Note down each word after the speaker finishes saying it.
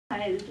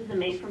Hi, this is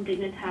Amay from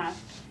Dignitas.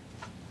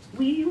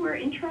 We were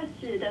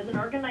interested as an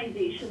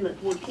organization that's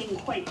working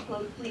quite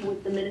closely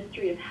with the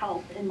Ministry of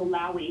Health in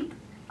Malawi.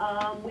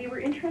 We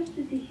were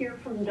interested to hear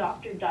from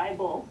Dr.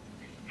 Dybul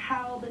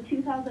how the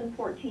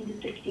 2014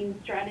 to 16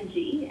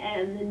 strategy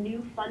and the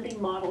new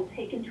funding model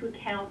take into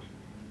account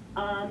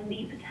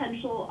the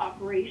potential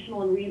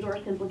operational and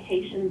resource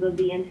implications of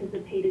the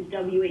anticipated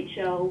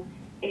WHO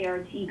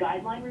ART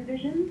guideline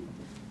revisions.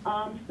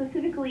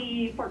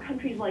 Specifically for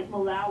countries like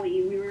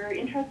Malawi, we were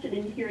interested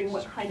in hearing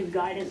what kind of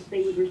guidance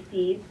they would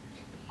receive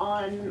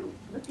on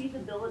the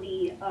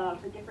feasibility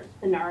for different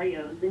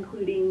scenarios,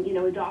 including,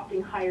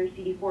 adopting higher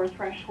CD4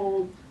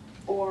 thresholds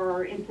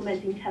or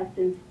implementing test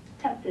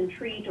and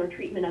treat or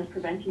treatment as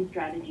prevention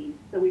strategies.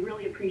 So we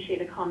really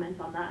appreciate a comment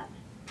on that.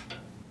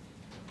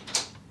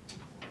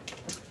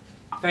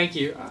 Thank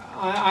you.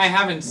 I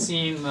haven't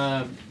seen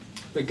the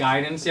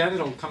guidance yet.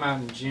 It'll come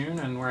out in June,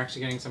 and we're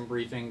actually getting some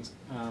briefings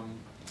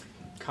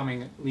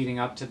leading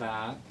up to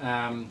that.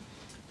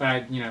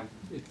 But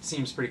it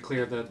seems pretty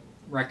clear that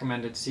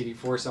recommended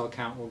CD4 cell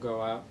count will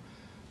go up.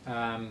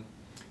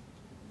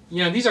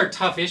 These are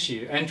tough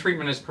issues, and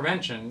treatment as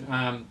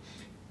prevention.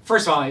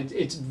 First of all,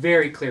 it's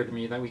very clear to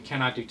me that we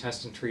cannot do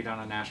test and treat on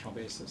a national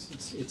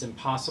basis. It's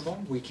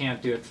impossible. We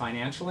can't do it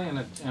financially,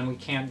 and we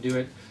can't do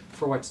it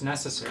for what's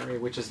necessary,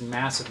 which is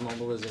massive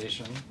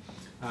mobilization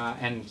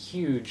and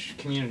huge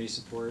community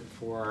support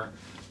for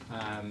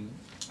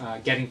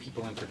getting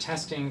people in for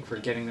testing, for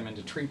getting them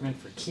into treatment,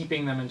 for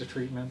keeping them into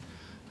treatment.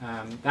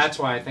 That's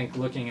why I think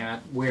looking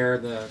at where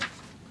the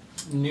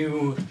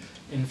new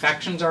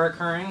infections are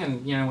occurring,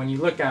 and when you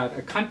look at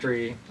a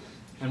country,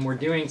 and we're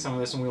doing some of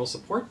this, and we will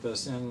support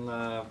this in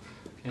the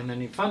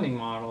new funding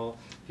model.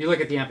 If you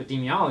look at the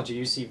epidemiology,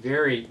 you see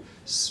very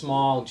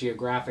small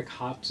geographic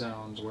hot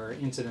zones where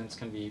incidence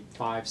can be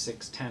 5,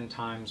 6, 10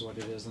 times what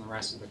it is in the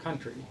rest of the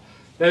country.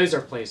 Those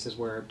are places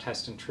where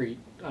test and treat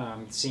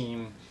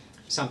seem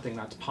something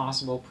that's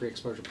possible.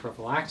 Pre-exposure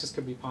prophylaxis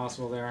could be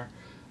possible there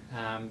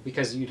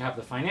because you'd have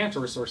the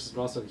financial resources,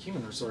 but also the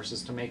human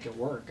resources to make it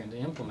work and to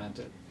implement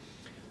it.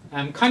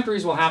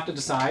 Countries will have to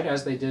decide,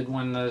 as they did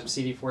when the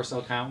CD4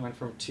 cell count went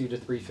from 2 to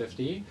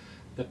 350,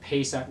 the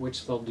pace at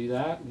which they'll do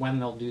that, when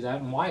they'll do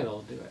that, and why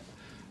they'll do it.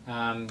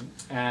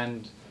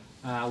 And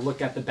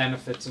look at the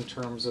benefits in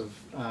terms of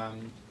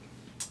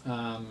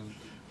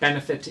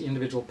benefit to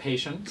individual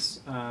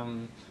patients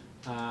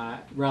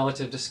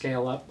relative to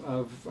scale up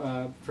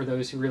for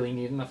those who really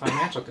need it and the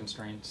financial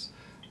constraints.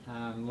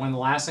 One of the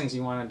last things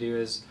you want to do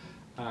is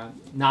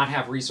not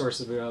have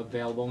resources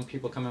available when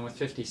people come in with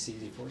 50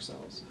 CD4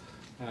 cells.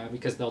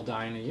 Because they'll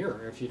die in a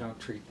year if you don't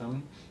treat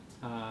them.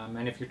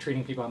 And if you're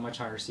treating people at much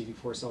higher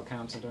CD4 cell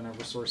counts and don't have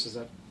resources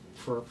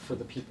for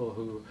the people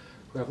who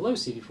have low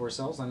CD4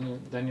 cells,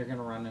 then you're going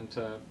to run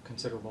into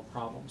considerable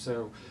problems.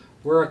 So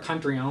we're a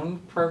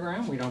country-owned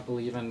program. We don't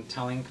believe in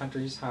telling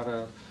countries how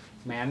to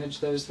manage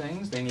those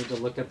things. They need to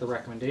look at the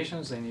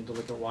recommendations. They need to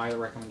look at why the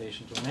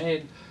recommendations were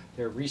made,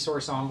 their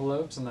resource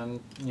envelopes, and then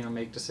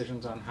make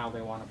decisions on how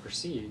they want to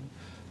proceed.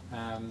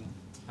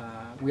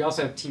 We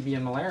also have TB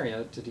and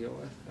malaria to deal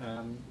with.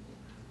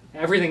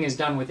 Everything is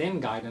done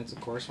within guidance,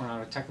 of course. We're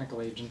not a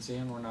technical agency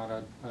and we're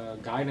not a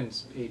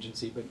guidance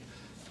agency, but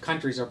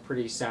countries are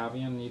pretty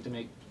savvy and need to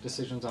make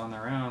decisions on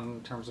their own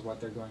in terms of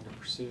what they're going to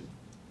pursue.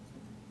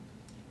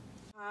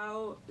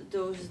 How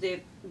does the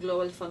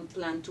Global Fund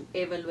plan to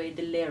evaluate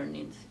the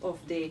learnings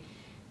of the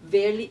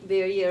very,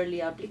 very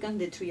early applicants,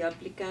 the 3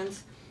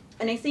 applicants?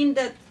 And I think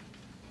that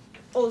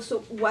also,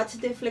 what's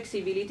the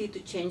flexibility to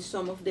change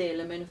some of the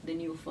elements of the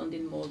new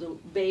funding model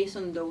based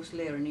on those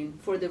learning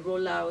for the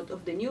rollout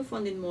of the new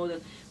funding model,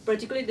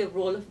 particularly the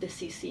role of the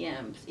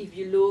CCMs? If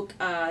you look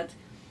at,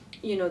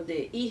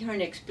 the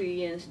EHERN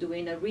experience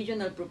doing a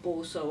regional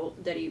proposal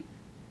that it,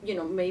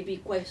 may be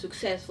quite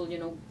successful,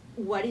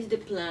 what is the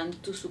plan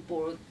to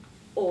support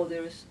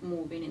others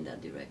moving in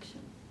that direction?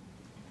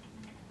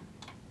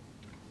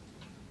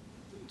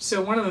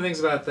 So one of the things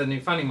about the new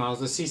funding models,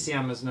 the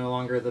CCM is no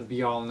longer the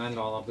be-all and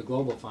end-all of the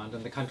Global Fund,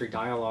 and the country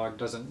dialogue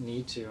doesn't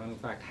need to, and in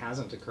fact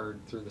hasn't occurred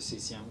through the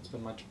CCM. It's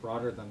been much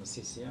broader than the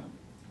CCM.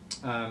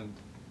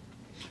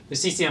 The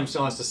CCM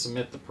still has to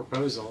submit the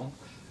proposal,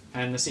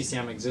 and the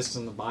CCM exists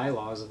in the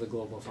bylaws of the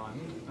Global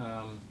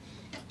Fund.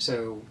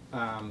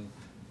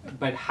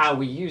 But how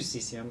we use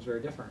CCM is very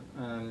different.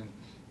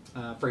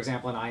 For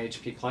example, in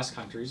IHP plus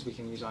countries, we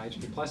can use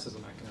IHP plus as a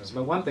mechanism.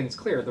 But one thing's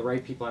clear, the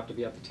right people have to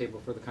be at the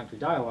table for the country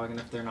dialogue, and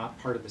if they're not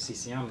part of the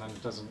CCM,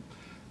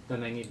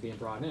 then they need to be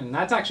brought in. And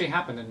that's actually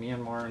happened in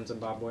Myanmar and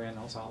Zimbabwe and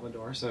El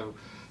Salvador, so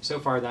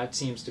far that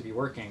seems to be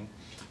working.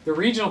 The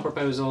regional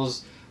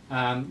proposals,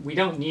 we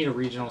don't need a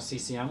regional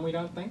CCM, we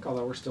don't think,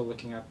 although we're still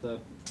looking at the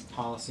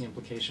policy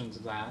implications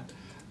of that.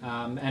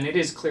 And it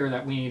is clear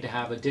that we need to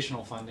have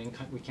additional funding.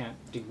 We can't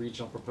do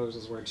regional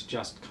proposals where it's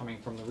just coming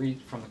from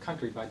the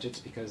country budgets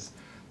because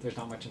there's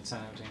not much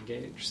incentive to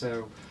engage.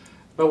 So,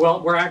 but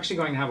we're actually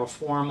going to have a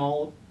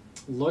formal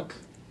look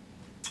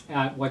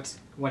at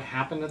what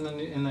happened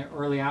in the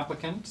early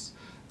applicants.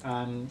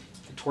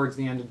 towards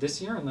the end of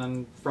this year, and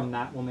then from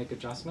that we'll make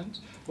adjustments.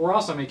 We're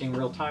also making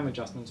real-time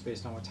adjustments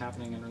based on what's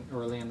happening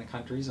early in the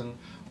countries, and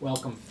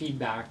welcome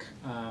feedback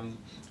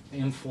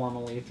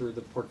informally through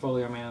the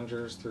portfolio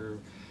managers, through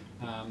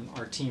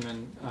our team,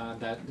 and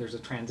that there's a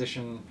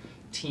transition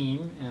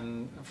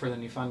team for the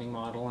new funding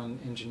model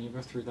in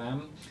Geneva through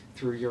them,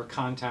 through your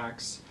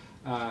contacts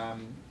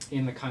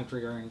in the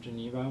country or in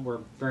Geneva. We're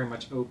very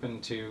much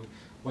open to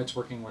what's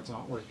working, what's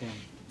not working.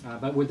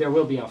 But there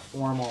will be a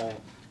formal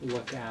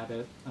look at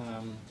it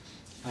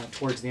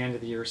towards the end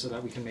of the year so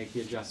that we can make the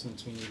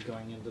adjustments we need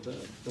going into the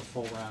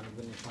full round of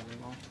the new funding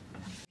model.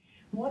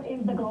 What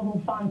is the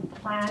Global Fund's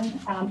plan,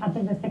 I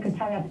think the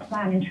Secretariat's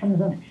plan in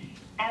terms of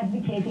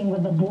advocating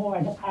with the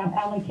board of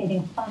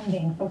allocating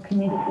funding for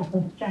community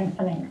system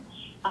strengthening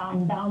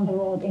down the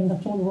road in the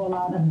full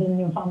rollout of the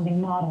new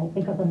funding model?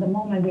 Because at the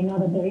moment we know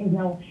that there is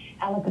no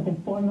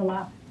allocative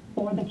formula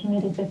for the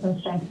community system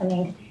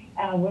strengthening,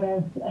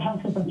 whereas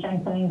health system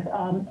strengthening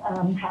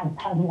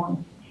has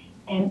one.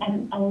 And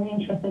I'm really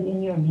interested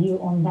in your view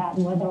on that,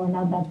 whether or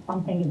not that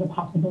something is a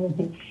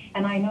possibility.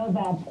 And I know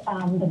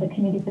that the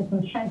community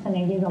system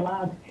strengthening is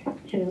allowed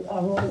to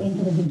roll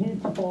into the disease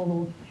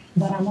proposals,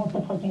 but I'm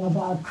also talking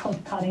about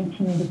cost-cutting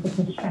community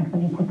system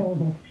strengthening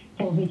proposals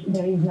for which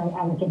there is no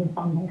allocated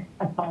funding,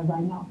 as far as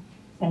I know.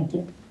 Thank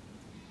you.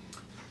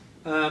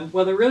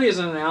 Well, there really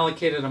isn't an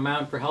allocated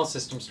amount for health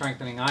system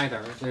strengthening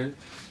either.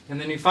 In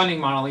the new funding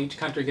model, each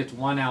country gets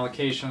one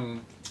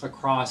allocation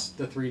across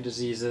the 3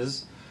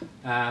 diseases,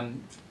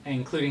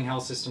 including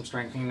health system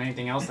strengthening and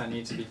anything else that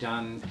needs to be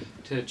done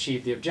to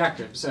achieve the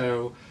objective.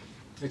 So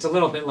it's a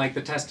little bit like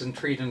the test and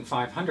treat in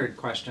 500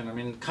 question. I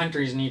mean,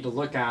 countries need to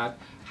look at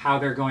how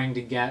they're going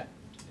to get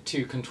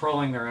to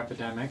controlling their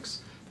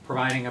epidemics,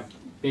 providing a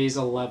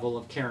basal level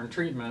of care and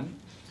treatment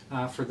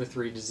for the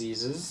 3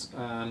 diseases,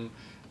 and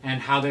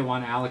how they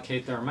want to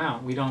allocate their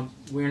amount. We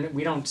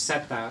don't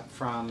set that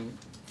from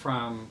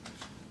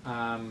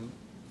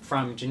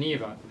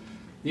Geneva.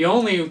 The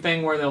only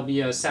thing where there'll be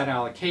a set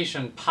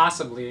allocation,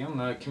 possibly, and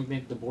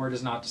the board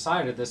has not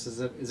decided this, is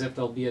if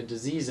there'll be a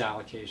disease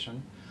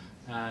allocation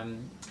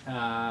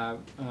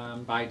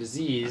by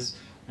disease,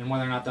 and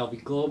whether or not they'll be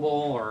global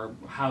or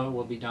how it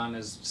will be done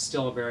is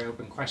still a very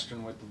open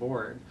question with the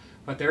board.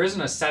 But there isn't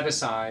a set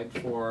aside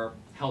for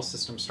health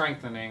system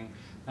strengthening.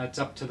 That's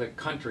up to the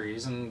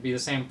countries, and it'd be the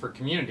same for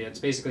community. It's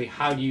basically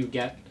how do you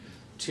get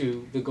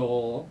to the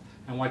goal,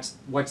 and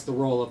what's the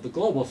role of the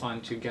global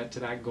fund to get to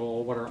that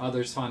goal? What are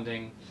others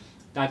funding?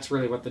 That's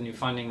really what the new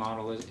funding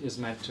model is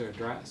meant to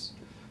address.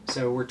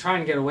 So we're trying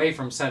to get away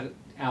from set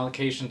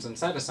allocations and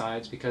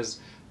set-asides because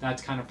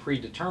that's kind of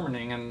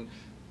predetermining, and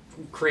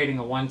creating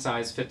a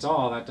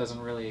one-size-fits-all that doesn't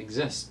really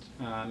exist,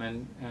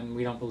 and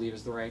we don't believe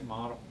is the right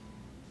model.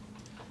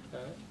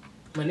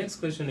 My next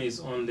question is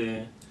on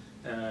the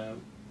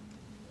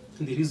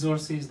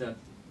resources that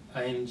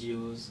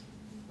INGOs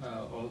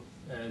or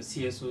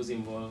CSOs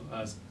involved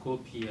as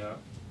co-PR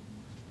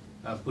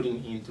are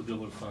putting into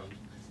Global Fund.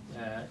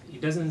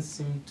 It doesn't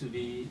seem to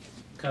be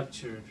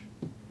captured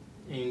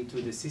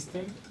into the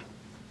system.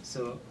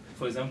 So,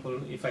 for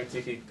example, if I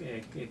take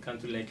a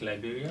country like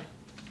Liberia,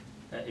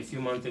 a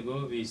few months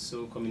ago we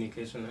saw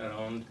communication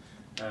around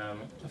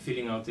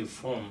filling out a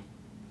form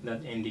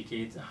that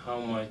indicates how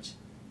much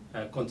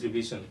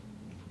contribution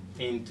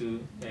into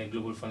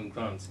Global Fund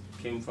grants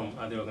came from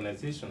other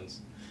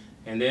organizations.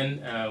 And then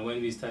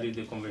when we started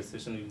the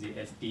conversation with the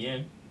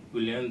FPM,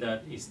 we learned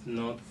that it's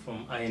not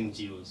from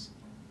INGOs.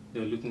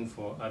 They're looking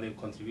for other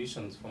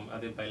contributions from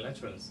other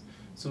bilaterals.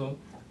 So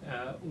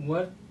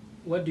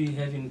what do you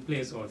have in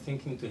place or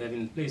thinking to have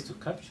in place to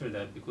capture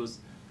that? Because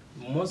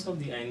most of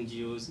the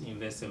INGOs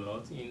invest a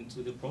lot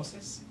into the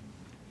process.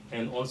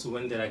 And also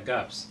when there are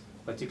gaps,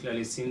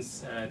 particularly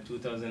since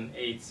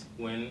 2008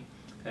 when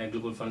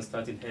Global Fund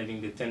started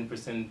having the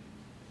 10%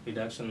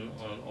 reduction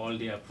on all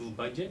the approved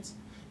budgets.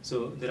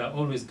 So there are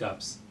always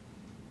gaps.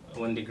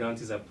 When the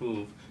grant is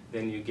approved,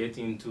 then you get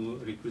into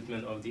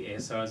recruitment of the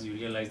ASRs, you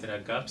realize there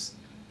are gaps,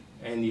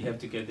 and you have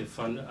to get the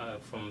fund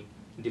from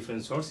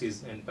different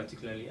sources, and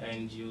particularly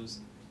INGOs.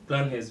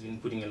 Plan has been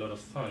putting a lot of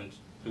funds,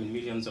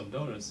 millions of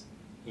dollars,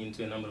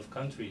 into a number of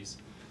countries,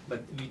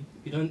 but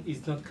we don't.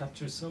 It's not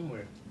captured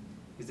somewhere.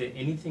 Is there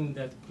anything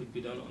that could be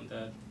done on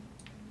that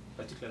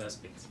particular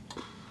aspect?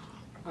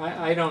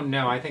 I don't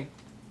know. I think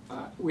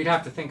we'd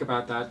have to think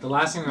about that. The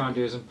last thing we want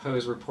to do is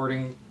impose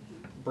reporting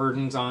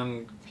burdens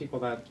on people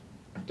that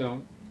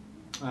don't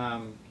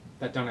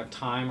have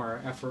time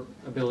or effort,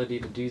 ability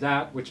to do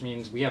that, which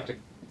means we have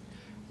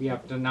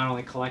to not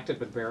only collect it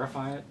but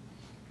verify it,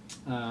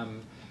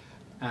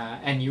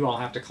 and you all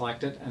have to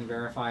collect it and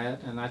verify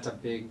it, and that's a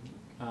big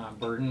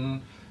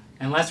burden.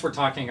 Unless we're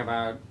talking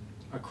about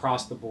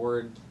across the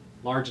board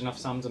large enough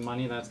sums of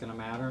money that's going to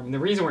matter. I mean, the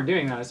reason we're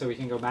doing that is so we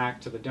can go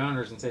back to the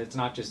donors and say it's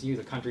not just you.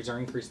 The countries are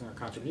increasing their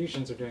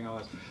contributions. They're doing all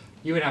this.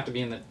 You would have to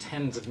be in the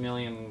tens of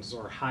millions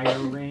or higher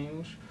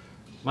range,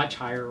 much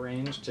higher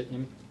range to,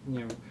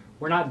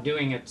 we're not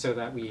doing it so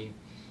that we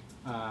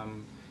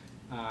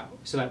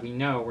so that we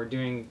know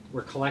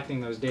we're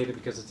collecting those data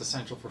because it's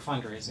essential for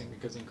fundraising,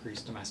 because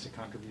increased domestic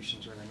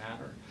contributions really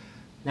matter.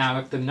 Now,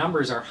 if the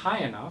numbers are high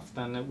enough,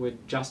 then it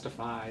would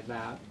justify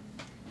that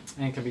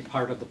and can be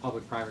part of the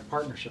public-private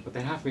partnership, but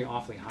they have to be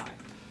awfully high.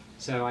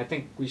 So I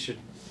think we should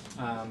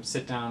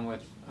sit down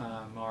with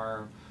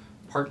our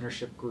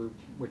partnership group,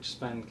 which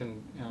Sven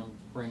can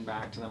bring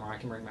back to them, or I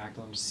can bring back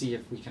to them, to see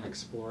if we can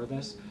explore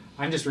this.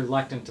 I'm just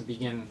reluctant to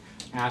begin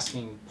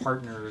asking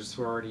partners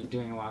who are already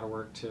doing a lot of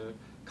work to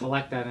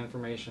collect that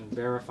information,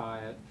 verify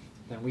it,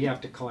 then we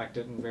have to collect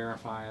it and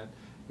verify it.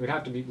 It would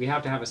have to be, we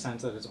have to have a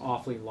sense that it's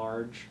awfully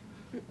large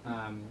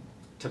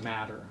to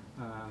matter.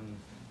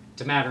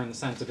 To matter in the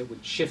sense that it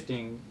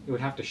would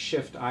have to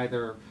shift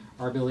either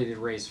our ability to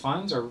raise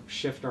funds or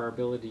shift our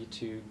ability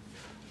to,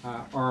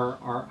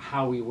 or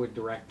how we would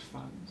direct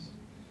funds.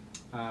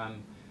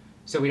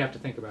 So we'd have to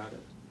think about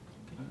it.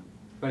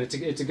 But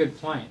it's a good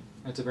point.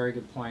 It's a very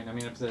good point. I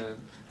mean,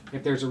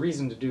 if there's a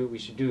reason to do it, we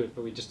should do it,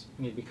 but we just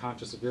need to be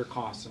conscious of your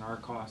costs and our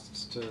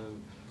costs, to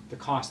the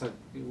cost that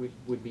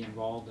would be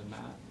involved in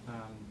that,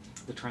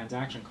 the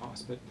transaction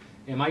cost. But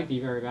it might be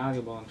very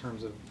valuable in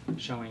terms of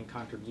showing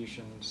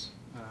contributions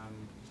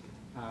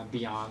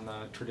beyond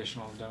the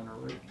traditional donor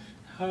route.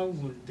 How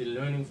would the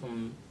learning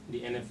from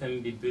the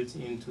NFM be built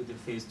into the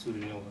phase 2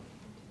 renewal?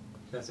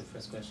 That's the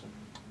first question.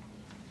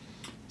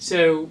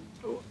 So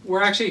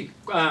we're actually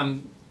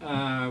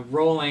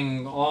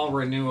rolling all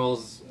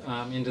renewals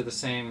into the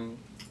same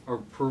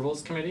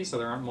approvals committee, so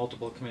there aren't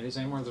multiple committees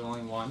anymore, there's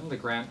only one, the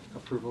grant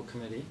approval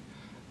committee.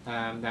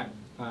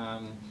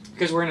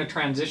 Because we're in a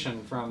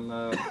transition from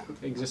the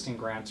existing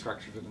grant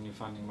structure to the new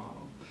funding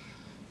model.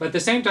 But the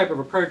same type of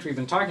approach we've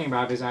been talking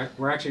about is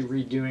we're actually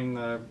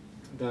redoing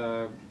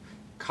the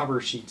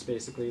cover sheets,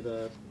 basically,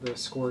 the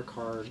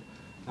scorecard,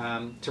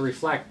 to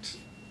reflect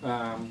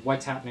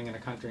what's happening in a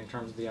country in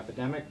terms of the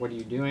epidemic. What are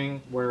you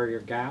doing? Where are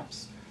your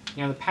gaps?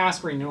 You know, the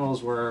past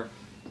renewals were,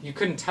 you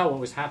couldn't tell what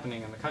was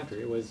happening in the country.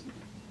 It was,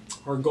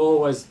 our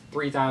goal was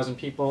 3,000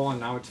 people, and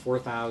now it's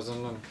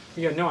 4,000, and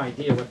you had no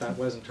idea what that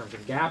was in terms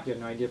of gap. You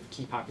had no idea if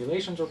key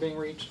populations were being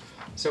reached.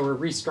 So we're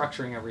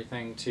restructuring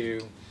everything to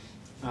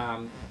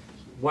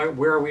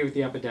where are we with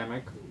the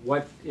epidemic?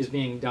 What is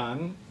being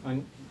done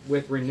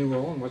with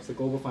renewal, and what's the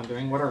Global Fund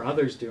doing? What are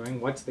others doing?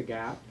 What's the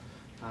gap?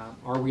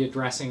 Are we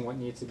addressing what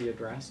needs to be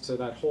addressed? So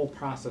that whole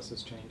process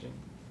is changing.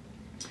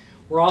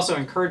 We're also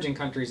encouraging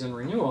countries in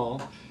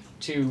renewal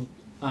to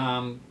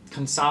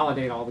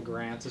consolidate all the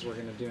grants, as we're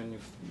going to do in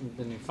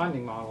the new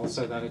funding model,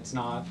 so that it's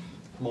not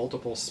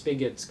multiple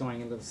spigots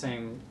going into the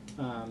same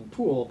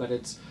pool, but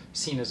it's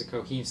seen as a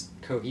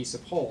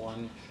cohesive whole.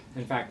 And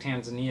in fact,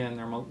 Tanzania in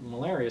their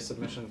malaria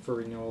submission for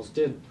renewals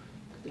did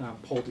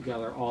pull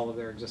together all of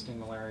their existing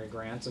malaria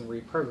grants and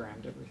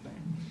reprogrammed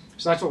everything.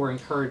 So that's what we're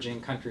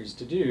encouraging countries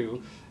to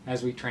do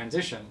as we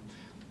transition.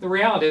 The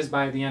reality is,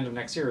 by the end of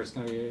next year, it's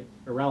going to be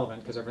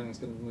irrelevant because everything's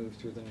going to move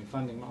through the new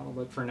funding model.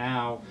 But for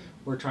now,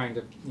 we're trying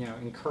to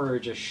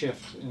encourage a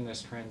shift in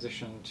this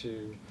transition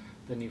to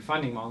the new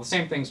funding model. The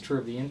same thing's true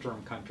of the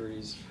interim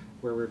countries,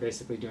 where we're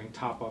basically doing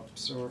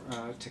top-ups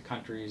to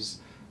countries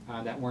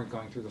that weren't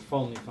going through the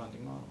full new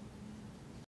funding model.